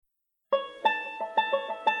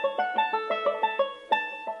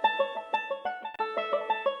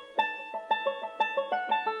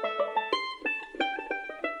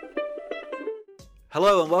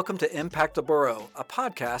Hello and welcome to Impact the Borough, a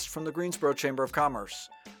podcast from the Greensboro Chamber of Commerce.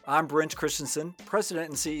 I'm Brent Christensen, President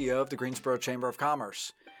and CEO of the Greensboro Chamber of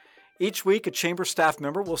Commerce. Each week, a Chamber staff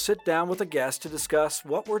member will sit down with a guest to discuss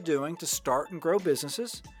what we're doing to start and grow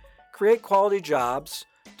businesses, create quality jobs,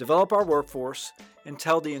 develop our workforce, and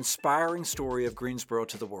tell the inspiring story of Greensboro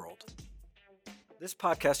to the world. This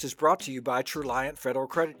podcast is brought to you by Truliant Federal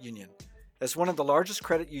Credit Union. As one of the largest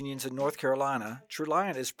credit unions in North Carolina,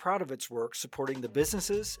 Truliant is proud of its work supporting the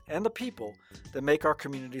businesses and the people that make our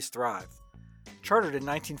communities thrive. Chartered in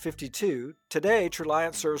 1952, today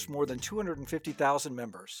Truliant serves more than 250,000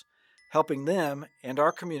 members, helping them and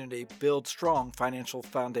our community build strong financial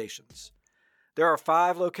foundations. There are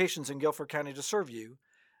 5 locations in Guilford County to serve you.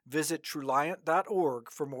 Visit Truliant.org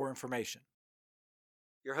for more information.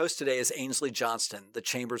 Your host today is Ainsley Johnston, the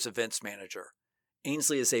Chamber's events manager.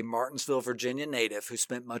 Ainsley is a Martinsville, Virginia native who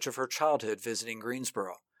spent much of her childhood visiting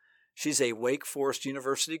Greensboro. She's a Wake Forest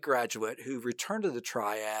University graduate who returned to the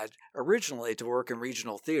Triad originally to work in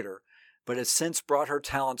regional theater, but has since brought her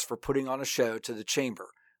talents for putting on a show to the Chamber,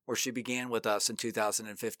 where she began with us in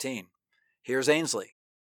 2015. Here's Ainsley.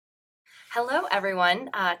 Hello,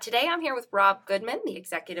 everyone. Today I'm here with Rob Goodman, the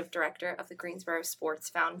Executive Director of the Greensboro Sports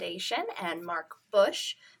Foundation, and Mark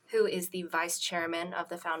Bush, who is the Vice Chairman of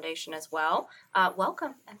the Foundation as well.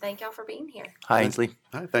 Welcome, and thank y'all for being here. Hi, Ainsley.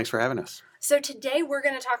 Hi, thanks for having us. So today we're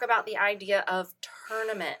going to talk about the idea of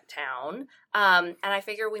Tournament Town, and I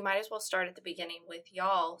figure we might as well start at the beginning with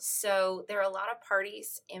y'all. So there are a lot of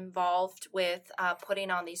parties involved with putting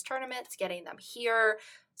on these tournaments, getting them here.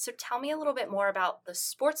 So tell me a little bit more about the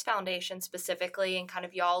Sports Foundation specifically and kind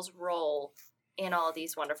of y'all's role in all of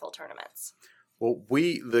these wonderful tournaments. Well,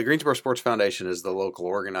 the Greensboro Sports Foundation is the local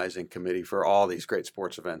organizing committee for all these great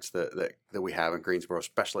sports events that we have in Greensboro,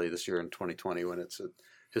 especially this year in 2020 when it's a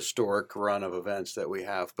historic run of events that we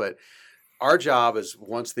have. But our job is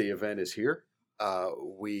once the event is here,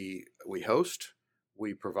 we host.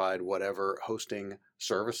 We provide whatever hosting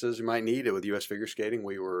services you might need. With U.S. Figure Skating,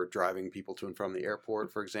 we were driving people to and from the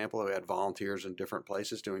airport, for example. We had volunteers in different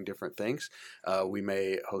places doing different things. We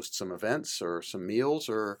may host some events or some meals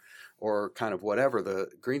or kind of whatever. The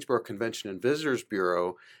Greensboro Convention and Visitors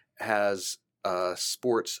Bureau has a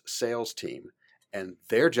sports sales team, and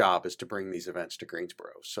their job is to bring these events to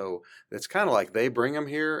Greensboro. So it's kind of like they bring them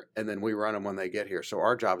here, and then we run them when they get here. So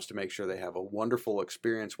our job is to make sure they have a wonderful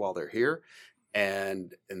experience while they're here,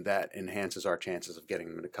 and that enhances our chances of getting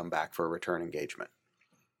them to come back for a return engagement.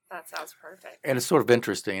 That sounds perfect. And it's sort of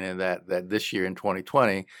interesting in that this year in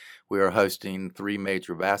 2020, we are hosting 3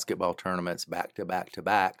 major basketball tournaments back to back to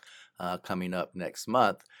back coming up next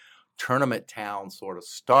month. Tournament Town sort of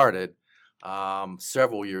started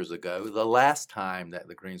several years ago. The last time that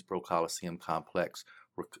the Greensboro Coliseum Complex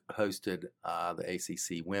hosted the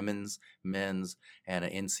ACC women's, men's, and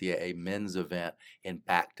an NCAA men's event in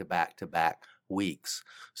back-to-back-to-back weeks.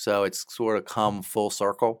 So it's sort of come full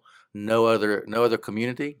circle. No other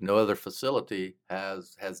community, no other facility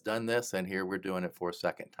has done this, and here we're doing it for a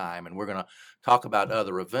second time. And we're going to talk about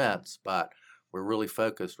other events, but we're really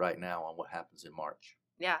focused right now on what happens in March.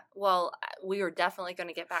 Yeah, well, we are definitely going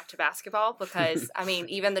to get back to basketball because, I mean,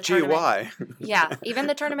 even the tournament. why? Yeah, even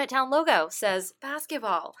the Tournament Town logo says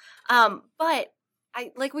basketball. But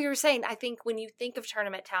like we were saying, I think when you think of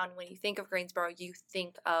Tournament Town, when you think of Greensboro, you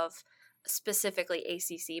think of specifically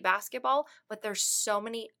ACC basketball, but there's so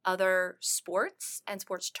many other sports and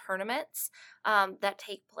sports tournaments that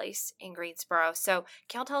take place in Greensboro. So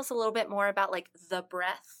can you tell us a little bit more about like the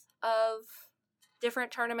breadth of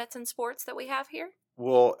different tournaments and sports that we have here?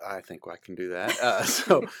 Well, I think I can do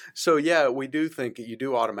that. So yeah, we do think you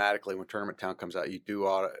do automatically when Tournament Town comes out, you do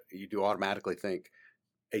automatically think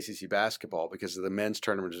ACC basketball because the men's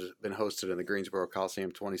tournament has been hosted in the Greensboro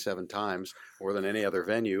Coliseum 27 times, more than any other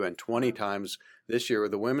venue, and 20 times this year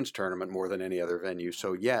with the women's tournament, more than any other venue.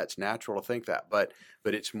 So yeah, it's natural to think that, but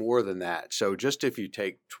it's more than that. So just if you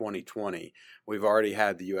take 2020, we've already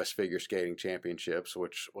had the U.S. Figure Skating Championships,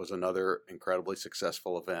 which was another incredibly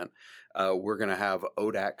successful event. We're going to have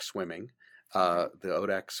ODAC swimming, the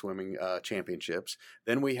ODAC swimming championships.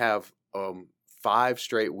 Then we have 5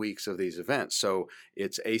 straight weeks of these events. So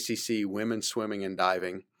it's ACC women's swimming and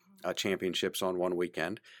diving championships on one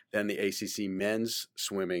weekend, then the ACC men's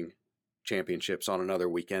swimming championships on another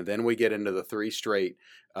weekend. Then we get into the 3 straight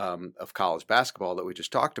of college basketball that we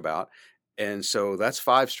just talked about. And so that's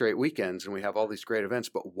 5 straight weekends, and we have all these great events.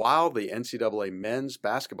 But while the NCAA men's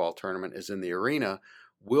basketball tournament is in the arena,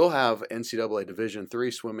 we'll have NCAA Division III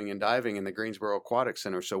swimming and diving in the Greensboro Aquatic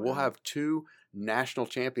Center. So we'll have 2 national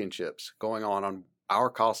championships going on our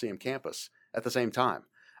Coliseum campus at the same time.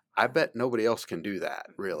 I bet nobody else can do that,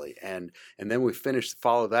 really. And then we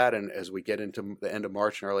follow that, and as we get into the end of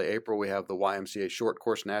March and early April, we have the YMCA Short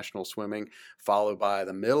Course National Swimming, followed by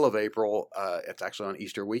the middle of April, it's actually on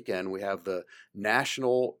Easter weekend, we have the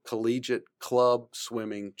National Collegiate Club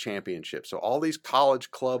Swimming Championship. So all these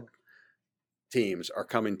college club teams are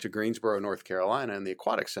coming to Greensboro, North Carolina, and the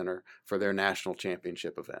Aquatic Center for their national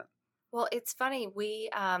championship event. Well, it's funny. We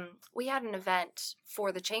had an event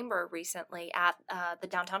for the chamber recently at the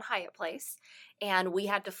downtown Hyatt place, and we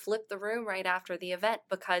had to flip the room right after the event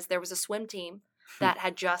because there was a swim team that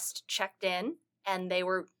had just checked in, and they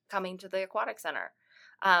were coming to the Aquatic Center.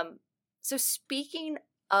 So speaking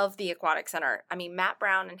of the Aquatic Center, I mean, Matt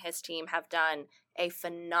Brown and his team have done a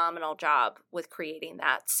phenomenal job with creating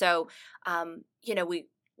that. So,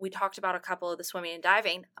 we talked about a couple of the swimming and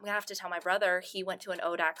diving. I'm going to have to tell my brother he went to an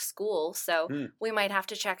ODAC school, so we might have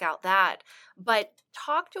to check out that. But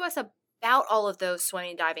talk to us about all of those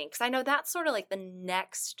swimming and diving, because I know that's sort of like the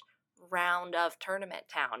next round of Tournament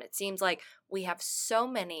Town. It seems like we have so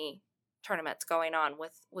many tournaments going on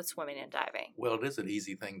with swimming and diving. Well, it is an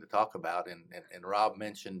easy thing to talk about, and Rob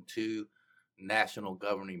mentioned 2 national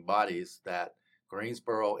governing bodies that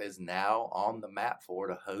Greensboro is now on the map for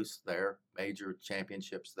to host their major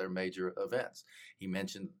championships, their major events. He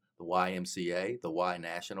mentioned the YMCA, the Y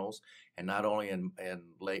Nationals, and not only in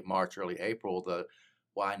late March, early April, the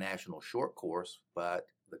Y National Short Course, but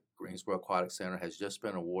the Greensboro Aquatic Center has just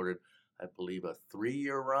been awarded, I believe, a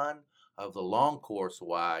 3-year run of the long course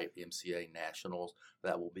YMCA Nationals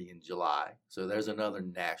that will be in July. So there's another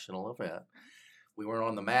national event. We were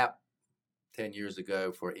on the map 10 years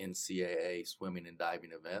ago for NCAA swimming and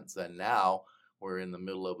diving events, and now we're in the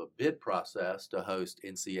middle of a bid process to host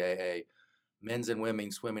NCAA men's and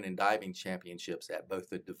women's swimming and diving championships at both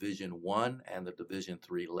the Division I and the Division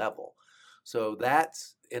III level. So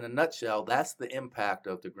that's, in a nutshell, that's the impact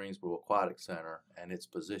of the Greensboro Aquatic Center and its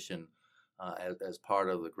position as part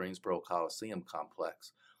of the Greensboro Coliseum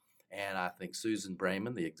complex. And I think Susan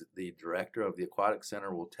Brayman, the director of the Aquatic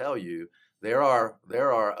Center, will tell you there are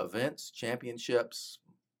events, championships,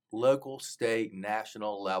 local, state,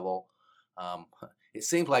 national level. It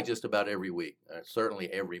seems like just about every week,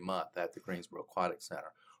 certainly every month at the Greensboro Aquatic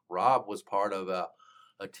Center. Rob was part of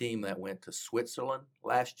a team that went to Switzerland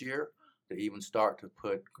last year to even start to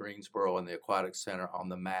put Greensboro and the Aquatic Center on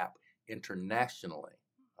the map internationally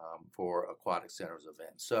for Aquatic Center's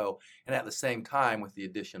events. So, and at the same time, with the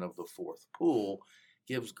addition of the 4th pool,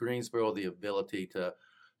 gives Greensboro the ability to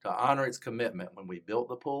honor its commitment when we built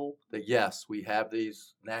the pool, that yes, we have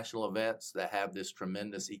these national events that have this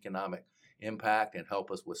tremendous economic impact and help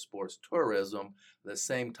us with sports tourism. At the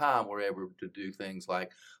same time, we're able to do things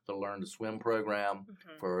like the Learn to Swim program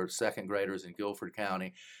for 2nd graders in Guilford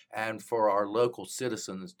County, and for our local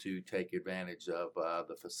citizens to take advantage of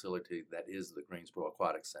the facility that is the Greensboro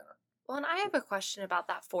Aquatic Center. Well, and I have a question about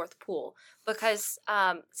that 4th pool because,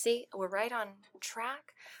 see, we're right on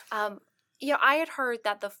track. I had heard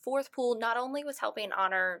that the 4th pool not only was helping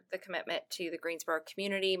honor the commitment to the Greensboro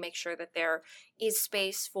community, make sure that there is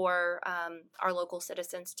space for our local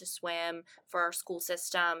citizens to swim, for our school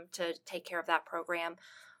system to take care of that program,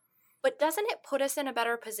 but doesn't it put us in a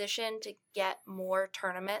better position to get more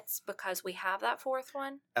tournaments because we have that 4th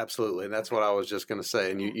one? Absolutely, and that's what I was just going to say,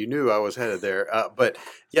 and you knew I was headed there. But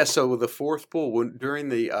yes, so with the 4th pool, during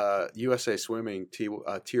the USA Swimming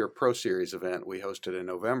Tier Pro Series event we hosted in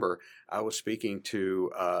November, I was speaking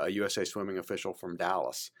to a USA Swimming official from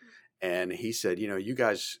Dallas, and he said, you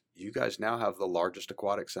guys now have the largest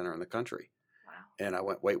aquatic center in the country. Wow. And I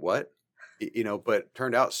went, wait, what? But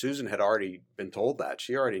turned out Susan had already been told that.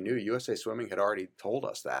 She already knew. USA Swimming had already told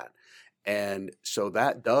us that. And so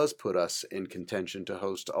that does put us in contention to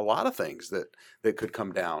host a lot of things that could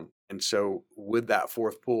come down. And so with that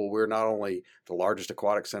 4th pool, we're not only the largest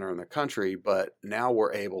aquatic center in the country, but now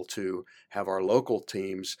we're able to have our local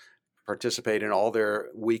teams participate in all their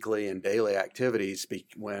weekly and daily activities.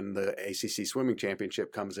 When the ACC Swimming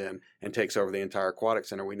Championship comes in and takes over the entire aquatic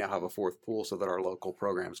center, we now have a 4th pool so that our local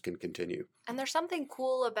programs can continue. And there's something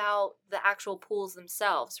cool about the actual pools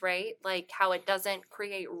themselves, right? Like how it doesn't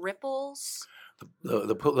create ripples.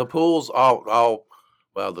 The pools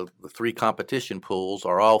the 3 competition pools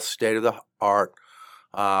are all state of the art.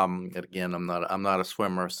 Again, I'm not a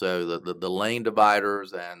swimmer, so the lane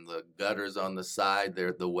dividers and the gutters on the side,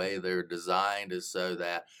 the way they're designed is so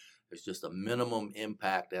that there's just a minimum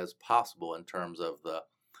impact as possible in terms of the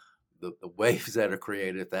waves that are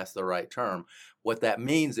created, if that's the right term. What that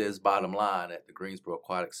means is, bottom line, at the Greensboro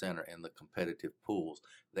Aquatic Center and the competitive pools,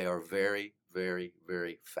 they are very, very,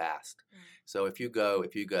 very fast. So if you go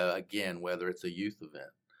again, whether it's a youth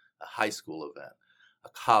event, a high school event, a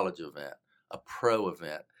college event, a pro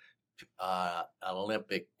event, an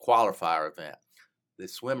Olympic qualifier event. The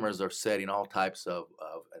swimmers are setting all types of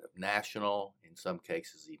national, in some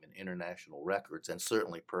cases even international records, and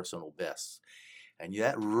certainly personal bests. And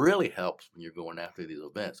that really helps when you're going after these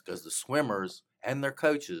events, because the swimmers and their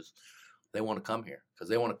coaches, they want to come here because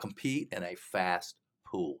they want to compete in a fast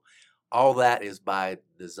pool. All that is by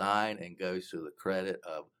design and goes to the credit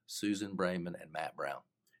of Susan Brayman and Matt Brown.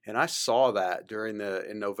 And I saw that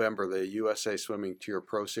in November, the USA Swimming Tour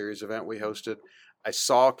Pro Series event we hosted. I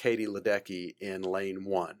saw Katie Ledecky in lane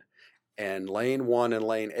 1. And lane 1 and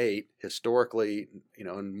lane 8, historically,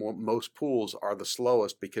 in most pools are the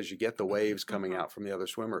slowest because you get the waves coming out from the other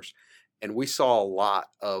swimmers. And we saw a lot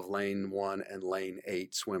of lane 1 and lane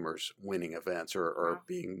 8 swimmers winning events or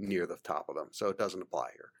being near the top of them. So it doesn't apply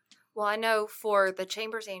here. Well, I know for the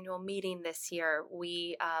Chamber's annual meeting this year,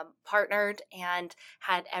 we partnered and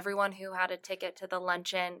had everyone who had a ticket to the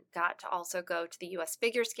luncheon got to also go to the U.S.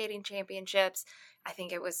 Figure Skating Championships. I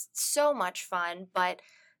think it was so much fun. But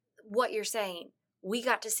what you're saying, we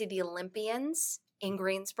got to see the Olympians in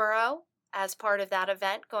Greensboro as part of that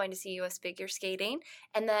event, going to see U.S. Figure Skating.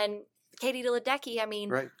 And then Katie Ledecky,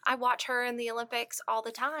 right. I watch her in the Olympics all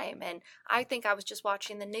the time. And I think I was just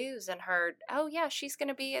watching the news and heard, oh, yeah, she's going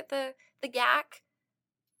to be at the GAC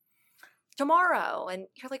tomorrow. And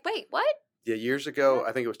you're like, wait, what? Yeah, years ago,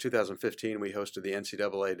 I think it was 2015, we hosted the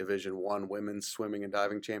NCAA Division I Women's Swimming and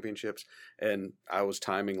Diving Championships. And I was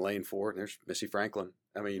timing lane 4, and there's Missy Franklin.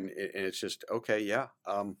 And it's just, okay, yeah.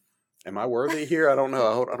 Am I worthy here? I don't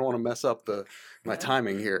know. I don't want to mess up my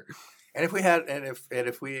timing here. And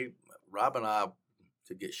if we Rob and I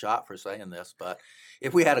could get shot for saying this, but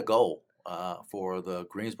if we had a goal for the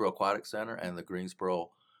Greensboro Aquatic Center and the Greensboro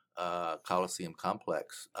Coliseum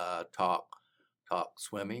Complex, talk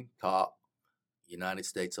swimming, talk United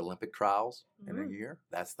States Olympic trials in a year.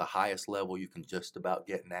 That's the highest level you can just about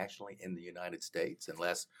get nationally in the United States,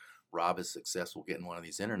 unless Rob is successful getting one of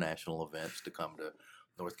these international events to come to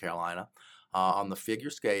North Carolina. On the figure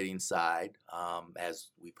skating side, as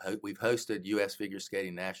we've hosted U.S. Figure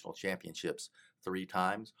Skating National Championships 3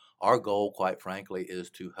 times. Our goal, quite frankly, is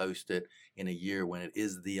to host it in a year when it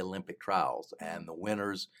is the Olympic trials, and the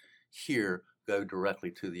winners here go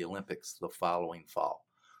directly to the Olympics the following fall.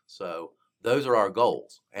 So those are our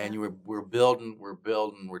goals, and we're building,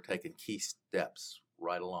 we're taking key steps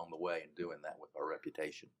right along the way and doing that with our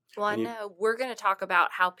reputation. Well, I know we're going to talk about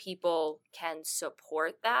how people can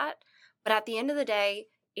support that. But at the end of the day,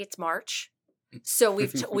 it's March. So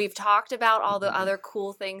we've talked about all the other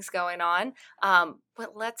cool things going on.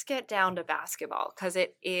 But let's get down to basketball, because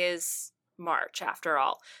it is March after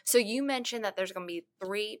all. So you mentioned that there's going to be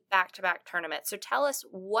 3 back-to-back tournaments. So tell us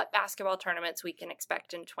what basketball tournaments we can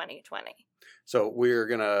expect in 2020. So we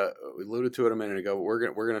alluded to it a minute ago, but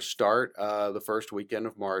we're gonna start the first weekend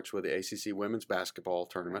of March with the ACC Women's Basketball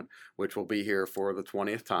Tournament, which will be here for the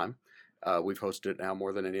 20th time. We've hosted it now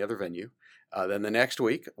more than any other venue. Then the next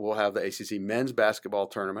week, we'll have the ACC Men's Basketball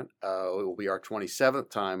Tournament. It will be our 27th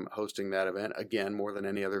time hosting that event, again, more than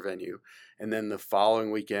any other venue. And then the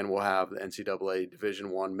following weekend, we'll have the NCAA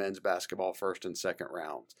Division I Men's Basketball first and second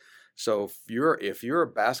rounds. So if you're a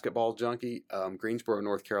basketball junkie, Greensboro,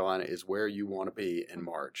 North Carolina is where you want to be in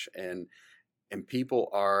March. And people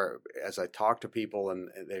are, as I talk to people, and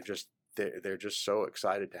they're just so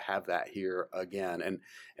excited to have that here again.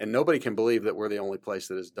 And nobody can believe that we're the only place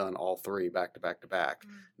that has done all 3 back to back to back.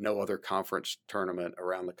 No other conference tournament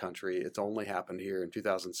around the country. It's only happened here in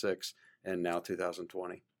 2006 and now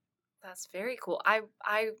 2020. That's very cool. I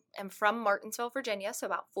am from Martinsville, Virginia, so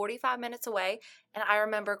about 45 minutes away. And I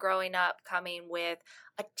remember growing up coming with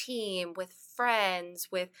a team, with friends,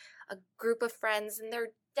 with a group of friends and their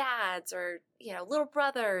dads or, little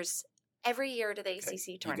brothers every year to the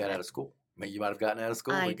ACC tournament. You got out of school. You might have gotten out of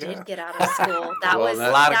school. I did get out of school. That Well, was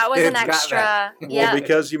that was an extra. Yeah. Well,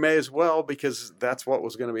 because you may as well, because that's what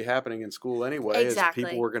was going to be happening in school anyway. Exactly. Is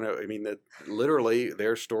people were going to, literally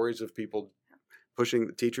there's stories of people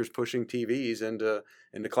teachers pushing TVs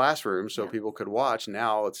into classrooms so people could watch.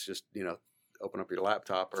 Now it's just, open up your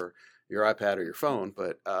laptop or your iPad or your phone.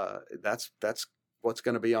 But that's what's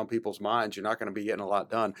going to be on people's minds. You're not going to be getting a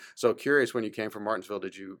lot done. So curious, when you came from Martinsville,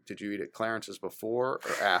 did you eat at Clarence's before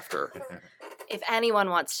or after? If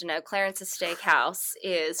anyone wants to know, Clarence's Steakhouse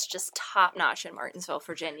is just top notch in Martinsville,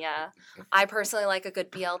 Virginia. I personally like a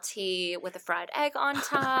good BLT with a fried egg on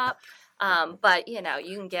top. But you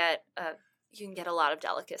can get a lot of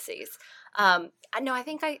delicacies. I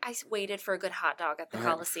think I waited for a good hot dog at the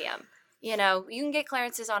Coliseum. You can get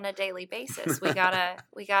Clarence's on a daily basis. We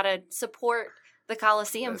gotta support the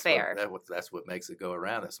Coliseum That's fair. That's what makes it go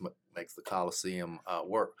around. That's what makes the Coliseum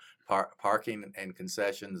work. Parking and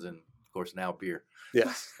concessions, and of course now beer.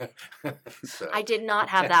 Yes. So, I did not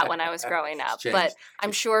have that when I was growing up, changed. but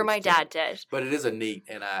I'm sure It's my dad changed. did. But it is a neat,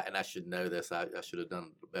 and I should know this. I should have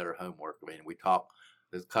done better homework. I mean, we talk.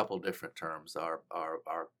 There's a couple different terms.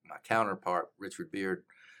 My counterpart, Richard Beard,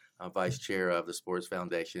 vice chair of the Sports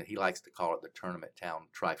Foundation, he likes to call it the Tournament Town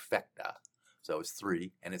trifecta. So it's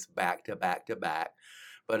 3, and it's back to back to back.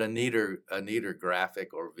 But a neater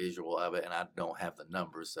graphic or visual of it, and I don't have the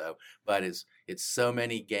numbers, but it's so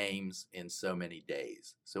many games in so many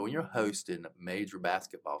days. So when you're hosting major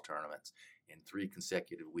basketball tournaments in 3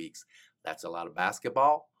 consecutive weeks, that's a lot of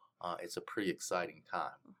basketball. It's a pretty exciting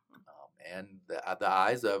time, and the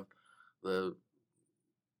eyes of the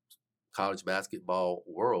college basketball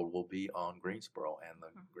world will be on Greensboro and the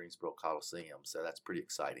Greensboro Coliseum. So that's pretty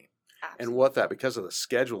exciting. Absolutely. Because of the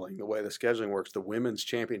scheduling, the way the scheduling works, the women's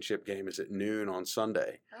championship game is at noon on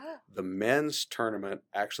Sunday. Oh. The men's tournament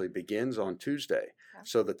actually begins on Tuesday. Okay.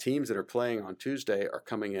 So the teams that are playing on Tuesday are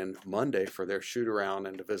coming in Monday for their shoot around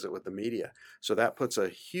and to visit with the media. So that puts a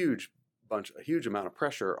huge amount of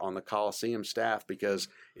pressure on the Coliseum staff because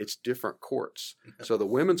it's different courts. So the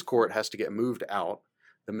women's court has to get moved out.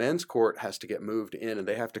 The men's court has to get moved in, and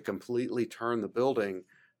they have to completely turn the building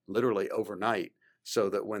literally overnight, so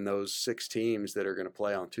that when those 6 teams that are going to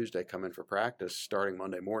play on Tuesday come in for practice, starting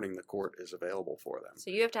Monday morning, the court is available for them.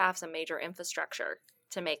 So you have to have some major infrastructure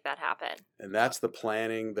to make that happen. And that's the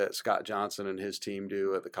planning that Scott Johnson and his team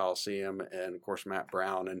do at the Coliseum, and of course Matt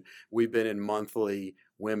Brown. And we've been in monthly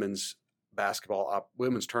women's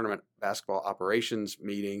tournament basketball operations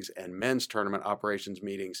meetings and men's tournament operations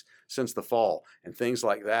meetings since the fall, and things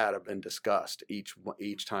like that have been discussed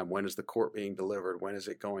each time. When is the court being delivered? When is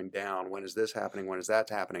it going down? When is this happening? When is that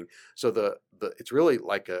happening? So it's really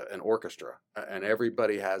like an orchestra, and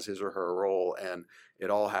everybody has his or her role, and it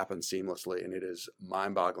all happens seamlessly, and it is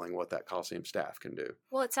mind-boggling what that Coliseum staff can do.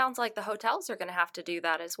 Well, it sounds like the hotels are going to have to do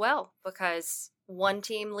that as well, because one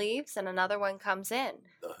team leaves and another one comes in.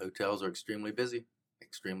 The hotels are extremely busy,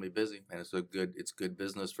 and it's good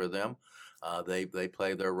business for them. They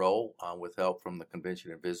play their role with help from the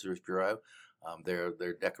Convention and Visitors Bureau.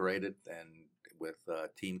 They're decorated and with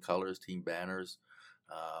team colors, team banners.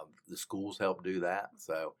 The schools help do that,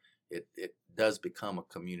 so it does become a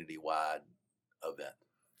community-wide event.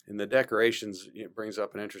 And the decorations, it brings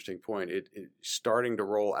up an interesting point. It's starting to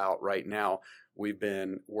roll out right now. We've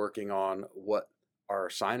been working on what our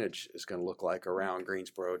signage is going to look like around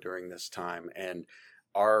Greensboro during this time. And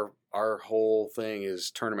our whole thing is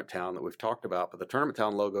Tournament Town that we've talked about, but the Tournament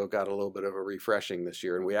Town logo got a little bit of a refreshing this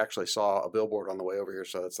year. And we actually saw a billboard on the way over here,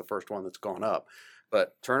 so that's the first one that's gone up.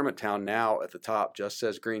 But Tournament Town now at the top just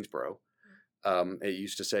says Greensboro. It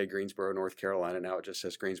used to say Greensboro, North Carolina. Now it just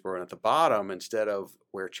says Greensboro. And at the bottom, instead of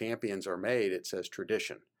where champions are made, it says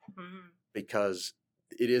tradition. Because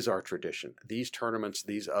it is our tradition. These tournaments,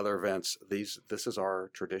 these other events, this is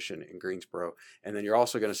our tradition in Greensboro. And then you're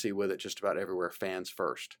also going to see with it just about everywhere, fans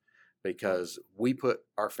first. Because we put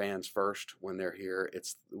our fans first when they're here.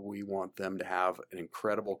 We want them to have an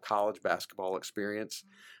incredible college basketball experience.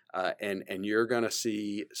 And you're going to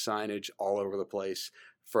see signage all over the place.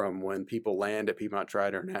 From when people land at Piedmont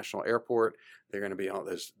Triad International Airport, they're going to be on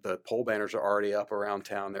this. The pole banners are already up around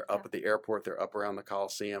town. They're up at the airport. They're up around the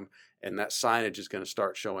Coliseum. And that signage is going to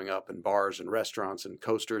start showing up in bars and restaurants and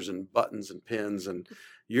coasters and buttons and pins. And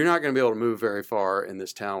you're not going to be able to move very far in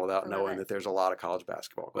this town without knowing that there's a lot of college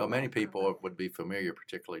basketball going on. Well, many people would be familiar,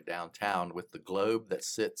 particularly downtown, with the globe that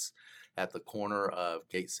sits at the corner of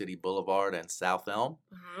Gate City Boulevard and South Elm.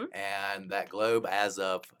 And that globe, as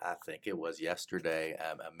of, I think it was yesterday,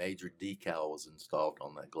 a major decal was installed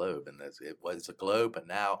on that globe. And it was a globe, but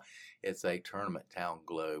now it's a Tournament Town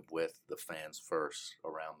globe with the fans first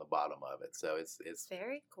around the bottom of it. So it's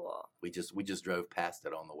very cool. We just drove past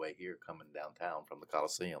it on the way here coming downtown from the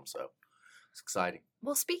Coliseum. So it's exciting.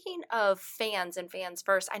 Well, speaking of fans and fans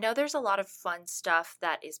first, I know there's a lot of fun stuff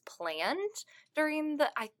that is planned during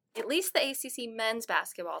at least the ACC men's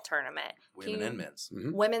basketball tournament. Women and men's.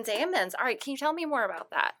 Mm-hmm. Women's and men's. All right, can you tell me more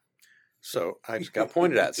about that? So I just got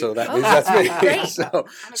pointed at, so that means that's me. Great.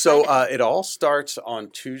 So it all starts on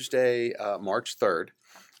Tuesday, March 3rd,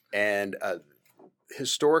 and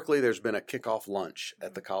historically there's been a kickoff lunch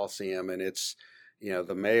at the Coliseum, and it's,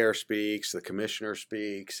 the mayor speaks, the commissioner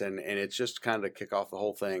speaks, and it's just kind of to kick off the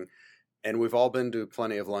whole thing. And we've all been to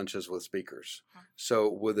plenty of lunches with speakers. So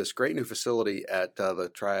with this great new facility at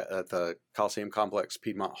the Coliseum Complex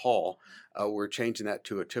Piedmont Hall, we're changing that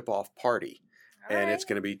to a tip-off party. and it's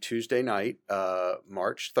going to be Tuesday night,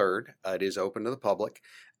 March 3rd. It is open to the public.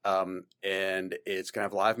 And it's going to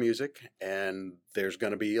have live music, and there's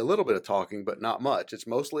going to be a little bit of talking, but not much. It's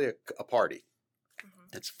mostly a party.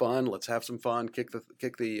 It's fun. Let's have some fun. Kick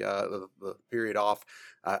the period off.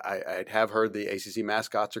 I have heard the ACC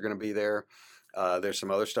mascots are going to be there. There's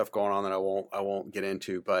some other stuff going on that I won't get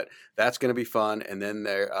into, but that's going to be fun. And then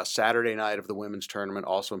there Saturday night of the women's tournament,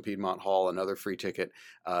 also in Piedmont Hall, another free ticket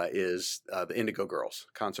is the Indigo Girls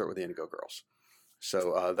concert with the Indigo Girls.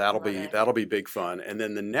 So that'll be big fun. And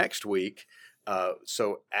then the next week,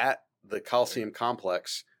 so at the Coliseum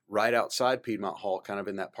complex, right outside Piedmont Hall, kind of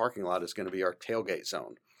in that parking lot, is going to be our tailgate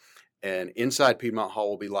zone. And inside Piedmont Hall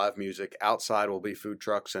will be live music. Outside will be food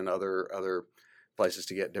trucks and other places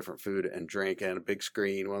to get different food and drink, and a big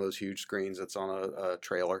screen, one of those huge screens that's on a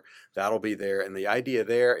trailer. That'll be there. And the idea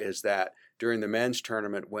there is that during the men's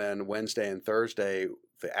tournament, when Wednesday and Thursday,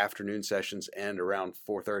 the afternoon sessions end around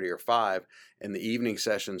 4:30 or 5, and the evening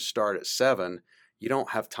sessions start at 7, you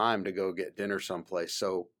don't have time to go get dinner someplace.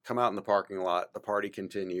 So come out in the parking lot. The party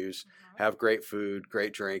continues. Have great food,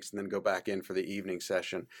 great drinks, and then go back in for the evening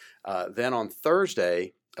session. Then on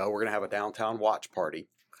Thursday, we're going to have a downtown watch party.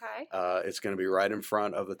 Okay. It's going to be right in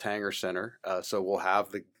front of the Tanger Center. So we'll have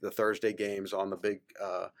the Thursday games on the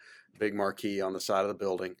big marquee on the side of the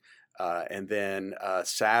building. And then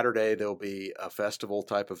Saturday, there'll be a festival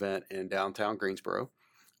type event in downtown Greensboro.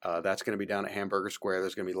 That's going to be down at Hamburger Square.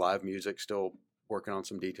 There's going to be live music, still working on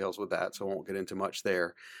some details with that, so I won't get into much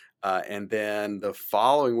there. And then the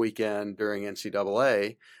following weekend during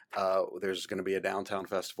NCAA, there's going to be a downtown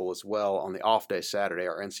festival as well on the off day, Saturday.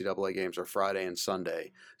 Our NCAA games are Friday and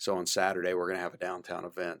Sunday. So on Saturday, we're going to have a downtown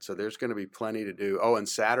event. So there's going to be plenty to do. Oh, and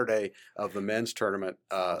Saturday of the men's tournament,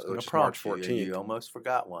 which is March 14th. You almost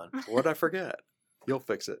forgot one. What did I forget? You'll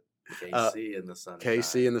fix it. KC and the Sunshine.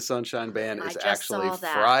 KC and the Sunshine Band is just actually saw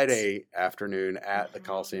that. Friday afternoon at the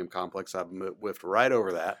Coliseum complex. I've whiffed right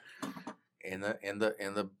over that. In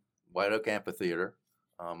the White Oak Amphitheater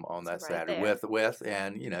on that It's right Saturday there. with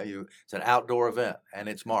and it's an outdoor event, and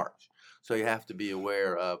it's March, so you have to be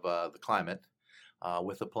aware of the climate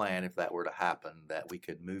with a plan, if that were to happen, that we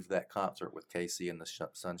could move that concert with KC and the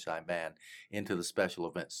Sunshine Band into the special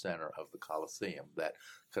event center of the Coliseum that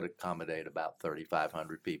could accommodate about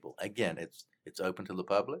 3,500 people. Again, it's open to the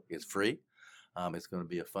public. It's free. It's going to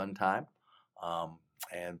be a fun time,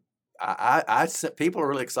 and people are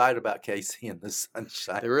really excited about KC and the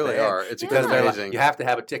Sunshine. They really Band are. It's because they're amazing. like, you have to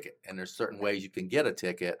have a ticket, and there's certain ways you can get a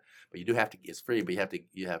ticket, but you do have to. It's free, but you have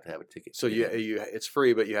to have a ticket. So it's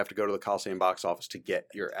free, but you have to go to the Coliseum box office to get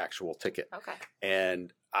your actual ticket. Okay.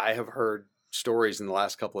 And I have heard stories in the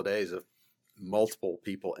last couple of days of multiple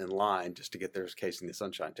people in line just to get their KC and the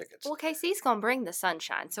Sunshine tickets. Well, KC's going to bring the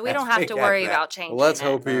sunshine, so we That's don't have big, to worry that. about changing Well, let's it.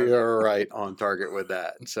 hope you're right on target with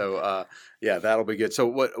that. So, yeah, that'll be good. So,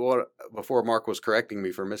 what before Mark was correcting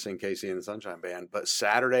me for missing KC and the Sunshine Band, but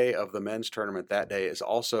Saturday of the men's tournament that day is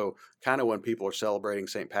also kind of when people are celebrating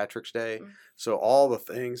St. Patrick's Day. Mm. So, all the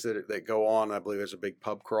things that go on, I believe there's a big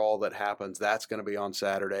pub crawl that happens. That's going to be on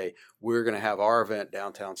Saturday. We're going to have our event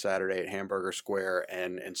downtown Saturday at Hamburger Square,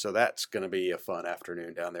 and so that's going to be a fun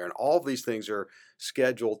afternoon down there. And all of these things are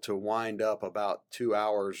scheduled to wind up about 2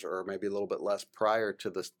 hours or maybe a little bit less prior to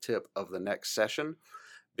the tip of the next session,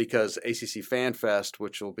 because ACC Fan Fest,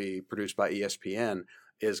 which will be produced by ESPN,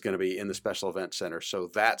 is going to be in the special event center. So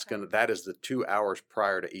that is the 2 hours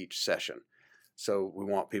prior to each session. So we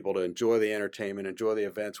want people to enjoy the entertainment, enjoy the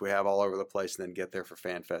events we have all over the place, and then get there for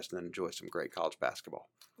Fan Fest and then enjoy some great college basketball.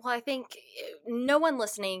 Well, I think no one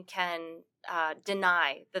listening can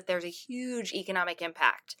deny that there's a huge economic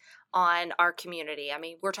impact on our community. I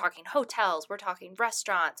mean, we're talking hotels, we're talking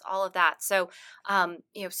restaurants, all of that. So,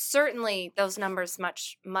 certainly those numbers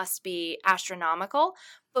must be astronomical.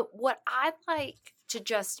 But what I'd like to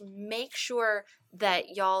just make sure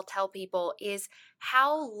that y'all tell people is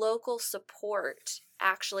how local support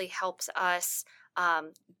actually helps us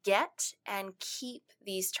get and keep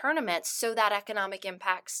these tournaments so that economic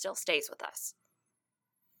impact still stays with us.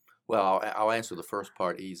 Well, I'll answer the first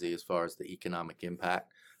part easy as far as the economic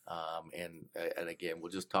impact. And again,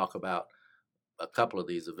 we'll just talk about a couple of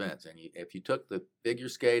these events. And if you took the figure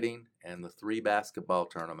skating and the 3 basketball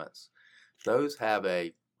tournaments, those have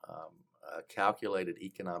a calculated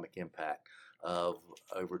economic impact of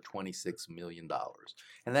over $26 million.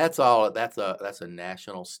 And that's a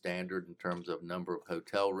national standard in terms of number of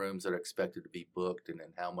hotel rooms that are expected to be booked, and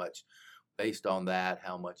then how much, based on that,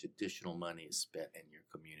 how much additional money is spent in your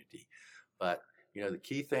community. But the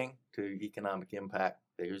key thing to economic impact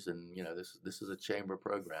is, and this is a chamber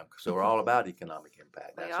program, so we're all about economic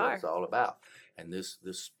impact. That's what it's all about. And this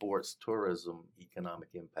sports tourism economic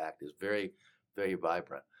impact is very, very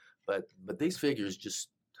vibrant. But these figures just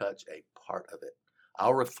touch a part of it.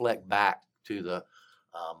 I'll reflect back to the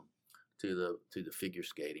figure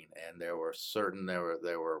skating, and there were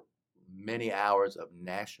many hours of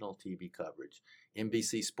national TV coverage.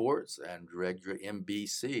 NBC Sports and regular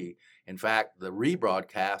NBC. In fact, the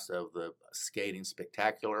rebroadcast of the skating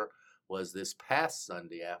spectacular was this past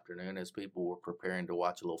Sunday afternoon, as people were preparing to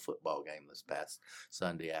watch a little football game this past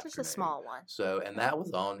Sunday afternoon. Just a small one. So, and that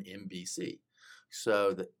was on NBC.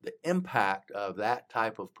 So the impact of that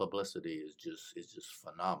type of publicity is just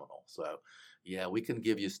phenomenal. So, yeah, we can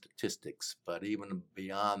give you statistics, but even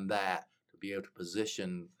beyond that, to be able to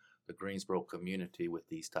position the Greensboro community with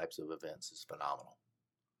these types of events is phenomenal.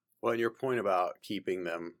 Well, and your point about keeping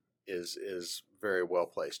them is very well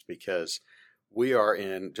placed, because we are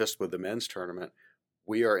in, just with the men's tournament,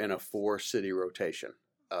 we are in a 4-city rotation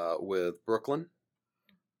with Brooklyn,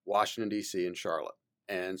 Washington, D.C., and Charlotte.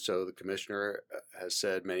 And so the commissioner has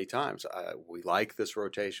said many times, we like this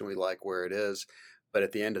rotation, we like where it is, but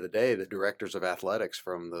at the end of the day, the directors of athletics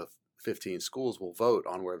from the 15 schools will vote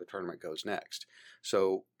on where the tournament goes next.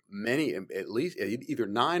 So many, at least either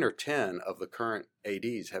 9 or 10 of the current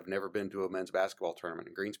ADs have never been to a men's basketball tournament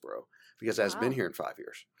in Greensboro, because it hasn't been here in 5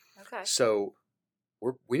 years. Okay. So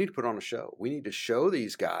we need to put on a show. We need to show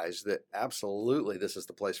these guys that absolutely this is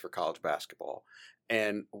the place for college basketball.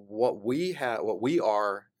 And what we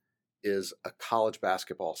are is a college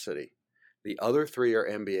basketball city. The other 3 are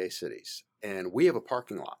NBA cities, and we have a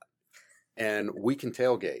parking lot, and we can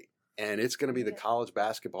tailgate, and it's going to be the college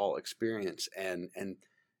basketball experience, and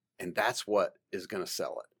that's what is going to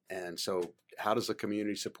sell it. And so how does the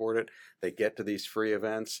community support it? They get to these free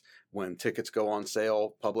events. When tickets go on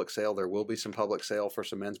sale, public sale, there will be some public sale for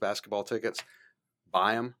some men's basketball tickets.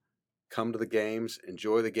 Buy them, come to the games,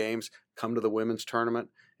 enjoy the games, come to the women's tournament,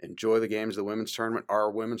 enjoy the games of the women's tournament.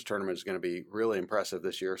 Our women's tournament is going to be really impressive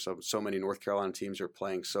this year. So many North Carolina teams are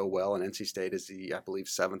playing so well, and NC State is I believe,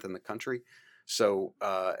 7th in the country. So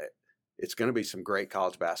it's going to be some great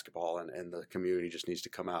college basketball, and the community just needs to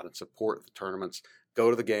come out and support the tournaments, go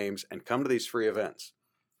to the games, and come to these free events.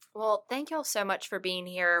 Well, thank y'all so much for being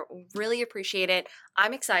here. Really appreciate it.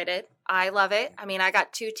 I'm excited. I love it. I mean, I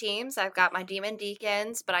got 2 teams. I've got my Demon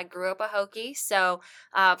Deacons, but I grew up a Hokie, so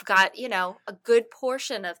I've got, a good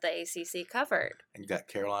portion of the ACC covered. And you got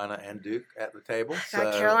Carolina and Duke at the table.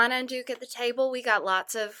 Got Carolina and Duke at the table. We got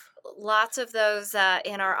lots of those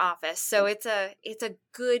in our office, so it's a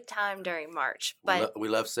good time during March. But we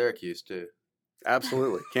love Syracuse too.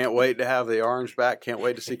 Absolutely. Can't wait to have the Orange back. Can't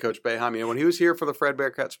wait to see Coach Boeheim. When he was here for the Fred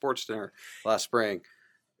Bearcat Sports Dinner last spring,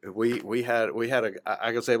 I was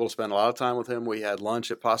able to spend a lot of time with him. We had lunch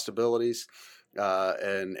at Possibilities,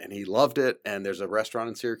 and he loved it. And there's a restaurant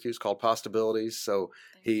in Syracuse called Possibilities. So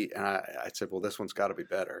I said, well, this one's got to be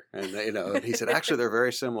better. And and he said, actually, they're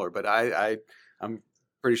very similar. But I'm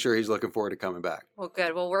pretty sure he's looking forward to coming back. Well,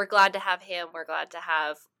 good. Well, we're glad to have him. We're glad to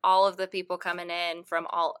have all of the people coming in from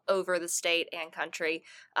all over the state and country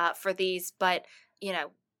for these. But,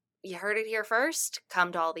 you heard it here first.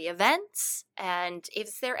 Come to all the events. And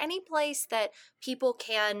is there any place that people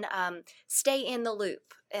can stay in the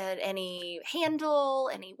loop? Any handle,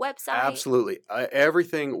 any website? Absolutely.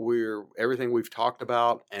 Everything we've talked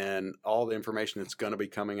about, and all the information that's going to be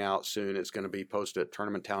coming out soon, is going to be posted at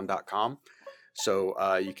tournamenttown.com.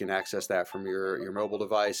 So you can access that from your mobile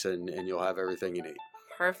device, and you'll have everything you need.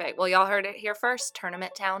 Perfect. Well, y'all heard it here first,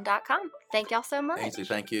 tournamenttown.com. Thank y'all so much. Ainsley,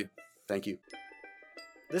 thank you. Thank you.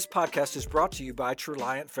 This podcast is brought to you by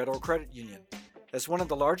Truliant Federal Credit Union. As one of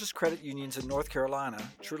the largest credit unions in North Carolina,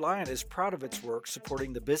 Truliant is proud of its work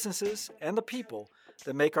supporting the businesses and the people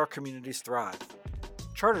that make our communities thrive.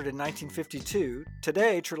 Chartered in 1952,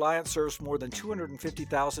 today Truliant serves more than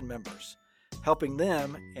 250,000 members, helping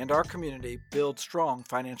them and our community build strong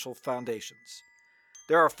financial foundations.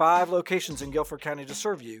 There are 5 locations in Guilford County to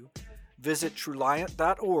serve you. Visit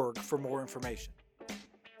Truliant.org for more information.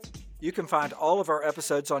 You can find all of our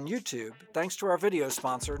episodes on YouTube thanks to our video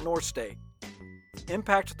sponsor, North State.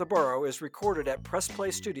 Impact the Borough is recorded at Press Play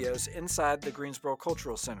Studios inside the Greensboro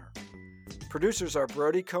Cultural Center. Producers are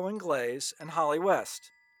Brody Cohen-Glaze and Holly West.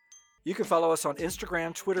 You can follow us on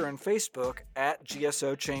Instagram, Twitter, and Facebook at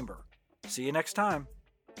GSO Chamber. See you next time.